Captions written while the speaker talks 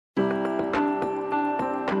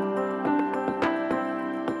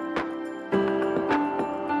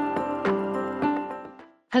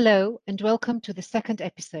Hello, and welcome to the second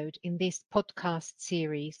episode in this podcast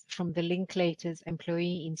series from the Linklaters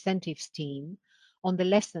Employee Incentives team on the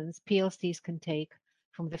lessons PLCs can take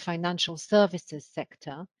from the financial services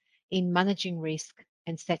sector in managing risk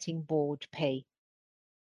and setting board pay.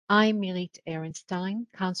 I'm Mirit Ehrenstein,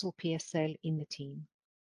 Counsel PSL in the team.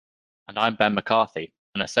 And I'm Ben McCarthy,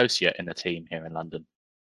 an associate in the team here in London.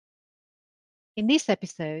 In this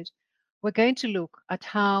episode, we're going to look at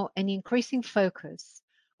how an increasing focus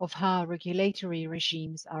of how regulatory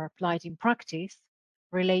regimes are applied in practice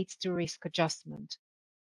relates to risk adjustment.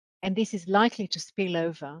 And this is likely to spill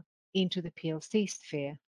over into the PLC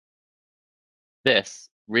sphere. This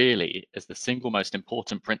really is the single most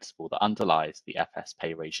important principle that underlies the FS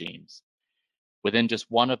pay regimes. Within just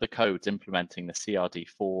one of the codes implementing the CRD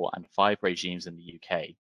 4 and 5 regimes in the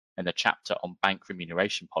UK, in the chapter on bank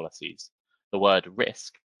remuneration policies, the word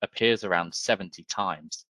risk appears around 70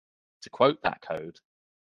 times. To quote that code,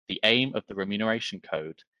 the aim of the remuneration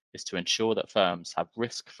code is to ensure that firms have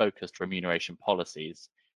risk-focused remuneration policies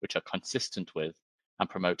which are consistent with and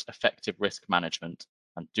promote effective risk management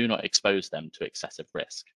and do not expose them to excessive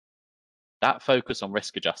risk. That focus on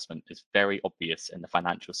risk adjustment is very obvious in the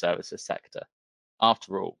financial services sector.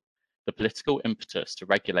 After all, the political impetus to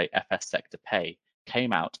regulate FS sector pay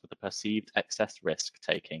came out of the perceived excess risk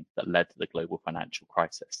taking that led to the global financial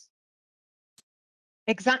crisis.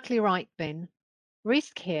 Exactly right, Ben.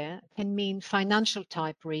 Risk here can mean financial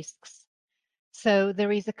type risks. So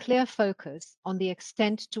there is a clear focus on the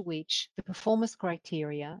extent to which the performance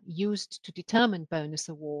criteria used to determine bonus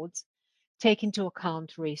awards take into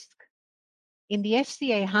account risk. In the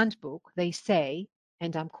FCA handbook, they say,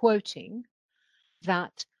 and I'm quoting,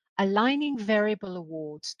 that aligning variable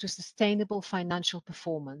awards to sustainable financial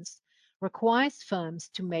performance requires firms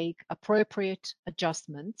to make appropriate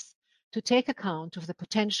adjustments to take account of the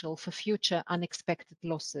potential for future unexpected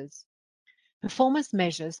losses. Performance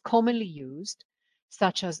measures commonly used,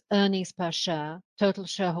 such as earnings per share, total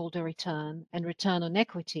shareholder return, and return on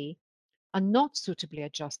equity, are not suitably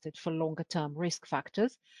adjusted for longer-term risk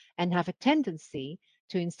factors and have a tendency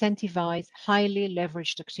to incentivize highly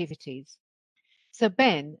leveraged activities. So,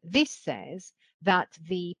 Ben, this says that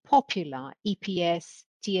the popular EPS,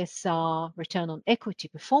 TSR, return on equity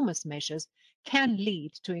performance measures can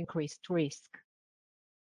lead to increased risk.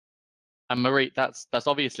 And Marie, that's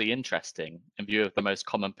obviously interesting in view of the most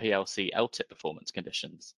common PLC LTIP performance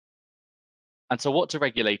conditions. And so what do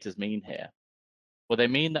regulators mean here? Well, they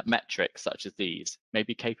mean that metrics such as these may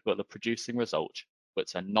be capable of producing results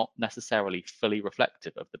which are not necessarily fully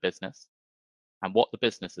reflective of the business and what the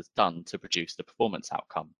business has done to produce the performance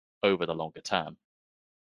outcome over the longer term.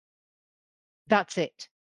 That's it.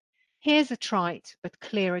 Here's a trite but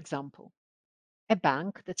clear example. A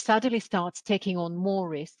bank that suddenly starts taking on more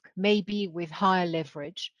risk, maybe with higher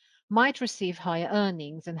leverage, might receive higher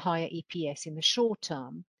earnings and higher EPS in the short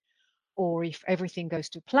term, or if everything goes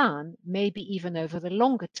to plan, maybe even over the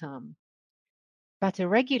longer term. But a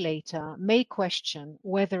regulator may question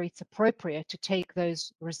whether it's appropriate to take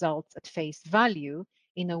those results at face value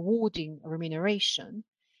in awarding remuneration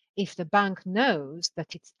if the bank knows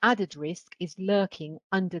that its added risk is lurking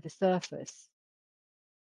under the surface.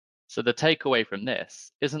 So the takeaway from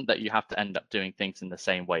this isn't that you have to end up doing things in the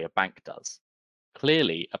same way a bank does.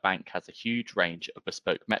 Clearly, a bank has a huge range of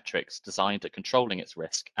bespoke metrics designed at controlling its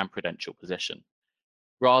risk and prudential position.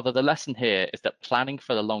 Rather, the lesson here is that planning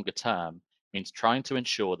for the longer term means trying to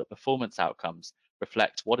ensure that performance outcomes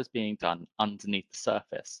reflect what is being done underneath the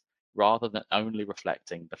surface, rather than only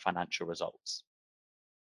reflecting the financial results.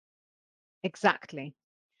 Exactly.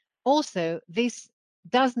 Also, this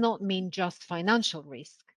does not mean just financial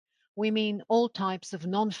risk. We mean all types of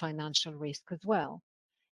non-financial risk as well.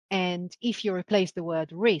 And if you replace the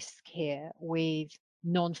word risk here with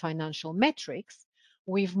non-financial metrics,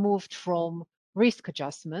 we've moved from risk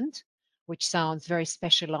adjustment, which sounds very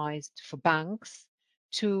specialized for banks,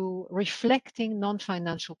 to reflecting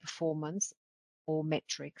non-financial performance or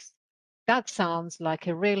metrics. That sounds like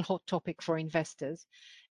a real hot topic for investors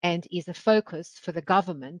and is a focus for the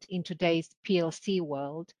government in today's PLC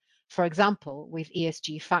world, for example, with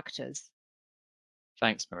ESG factors.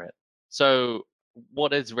 Thanks, Marit. So,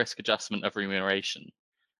 what is risk adjustment of remuneration?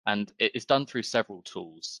 And it is done through several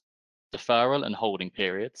tools. Deferral and holding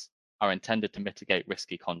periods are intended to mitigate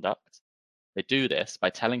risky conduct. They do this by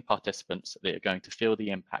telling participants that they are going to feel the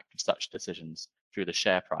impact of such decisions through the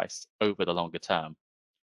share price over the longer term.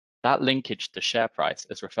 That linkage to share price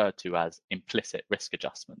is referred to as implicit risk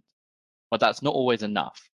adjustment. But that's not always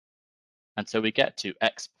enough. And so we get to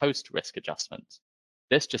ex post risk adjustment.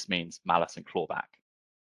 This just means malice and clawback.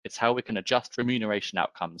 it's how we can adjust remuneration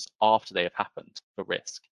outcomes after they have happened for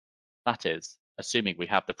risk. That is, assuming we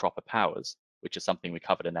have the proper powers, which is something we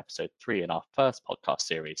covered in episode 3 in our first podcast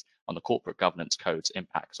series on the Corporate Governance Code's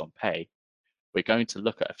impacts on pay. We're going to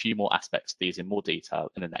look at a few more aspects of these in more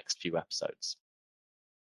detail in the next few episodes.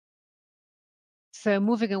 So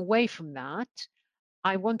moving away from that,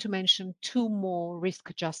 I want to mention 2 more risk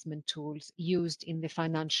adjustment tools used in the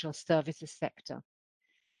financial services sector.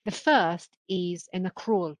 The first is an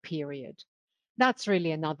accrual period. That's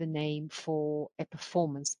really another name for a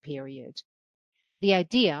performance period. The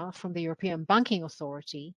idea from the European Banking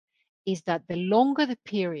Authority is that the longer the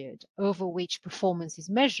period over which performance is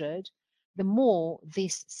measured, the more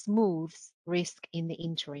this smooths risk in the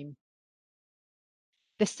interim.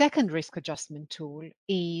 The second risk adjustment tool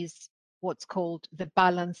is what's called the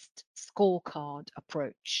balanced scorecard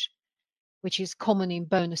approach, which is common in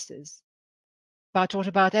bonuses. But what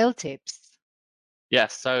about LTIPs?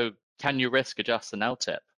 Yes, so can you risk adjust an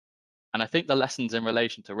LTIP? And I think the lessons in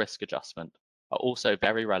relation to risk adjustment are also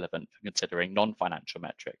very relevant for considering non-financial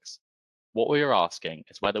metrics. What we are asking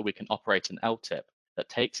is whether we can operate an LTIP that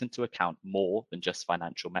takes into account more than just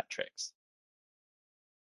financial metrics.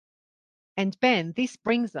 And Ben, this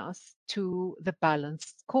brings us to the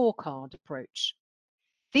balanced scorecard approach.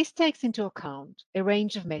 This takes into account a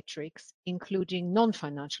range of metrics, including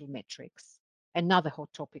non-financial metrics, another hot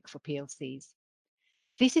topic for PLCs.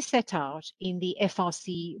 This is set out in the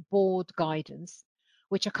FRC board guidance,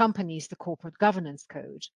 which accompanies the Corporate Governance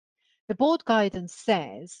Code. The board guidance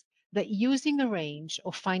says that using a range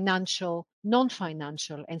of financial,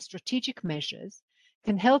 non-financial, and strategic measures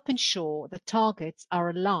can help ensure that targets are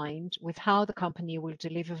aligned with how the company will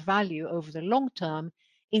deliver value over the long term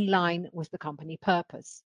in line with the company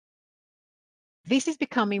purpose. This is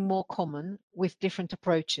becoming more common with different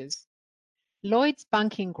approaches. Lloyds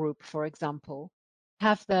Banking Group, for example,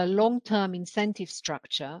 have their long-term incentive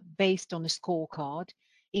structure based on a scorecard,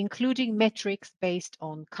 including metrics based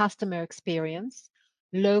on customer experience,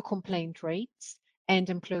 low complaint rates, and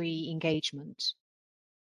employee engagement.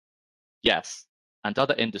 Yes, and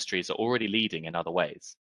other industries are already leading in other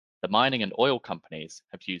ways. The mining and oil companies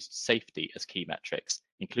have used safety as key metrics,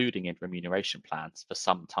 including in remuneration plans, for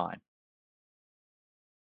some time.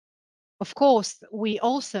 Of course, we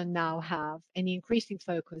also now have an increasing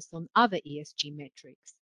focus on other ESG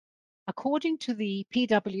metrics. According to the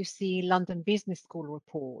PwC London Business School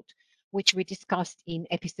report, which we discussed in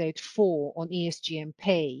episode 4 on ESG and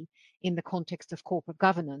pay in the context of corporate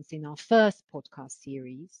governance in our first podcast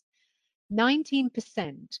series,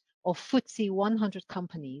 19% of FTSE 100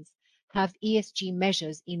 companies have ESG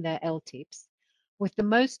measures in their LTIPs, with the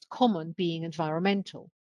most common being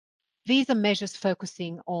environmental. These are measures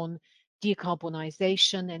focusing on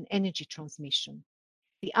decarbonisation and energy transmission.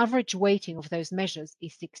 The average weighting of those measures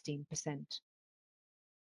is 16%.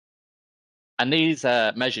 And these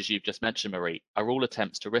measures you've just mentioned, Marie, are all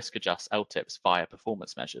attempts to risk adjust LTIPs via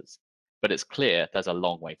performance measures, but it's clear there's a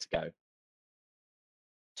long way to go.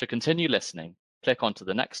 To continue listening, click onto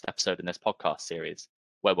the next episode in this podcast series,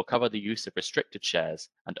 where we'll cover the use of restricted shares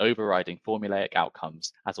and overriding formulaic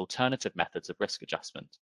outcomes as alternative methods of risk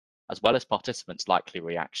adjustment, as well as participants' likely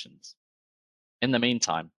reactions. In the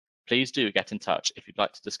meantime, please do get in touch if you'd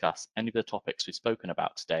like to discuss any of the topics we've spoken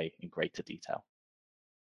about today in greater detail.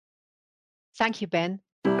 Thank you, Ben.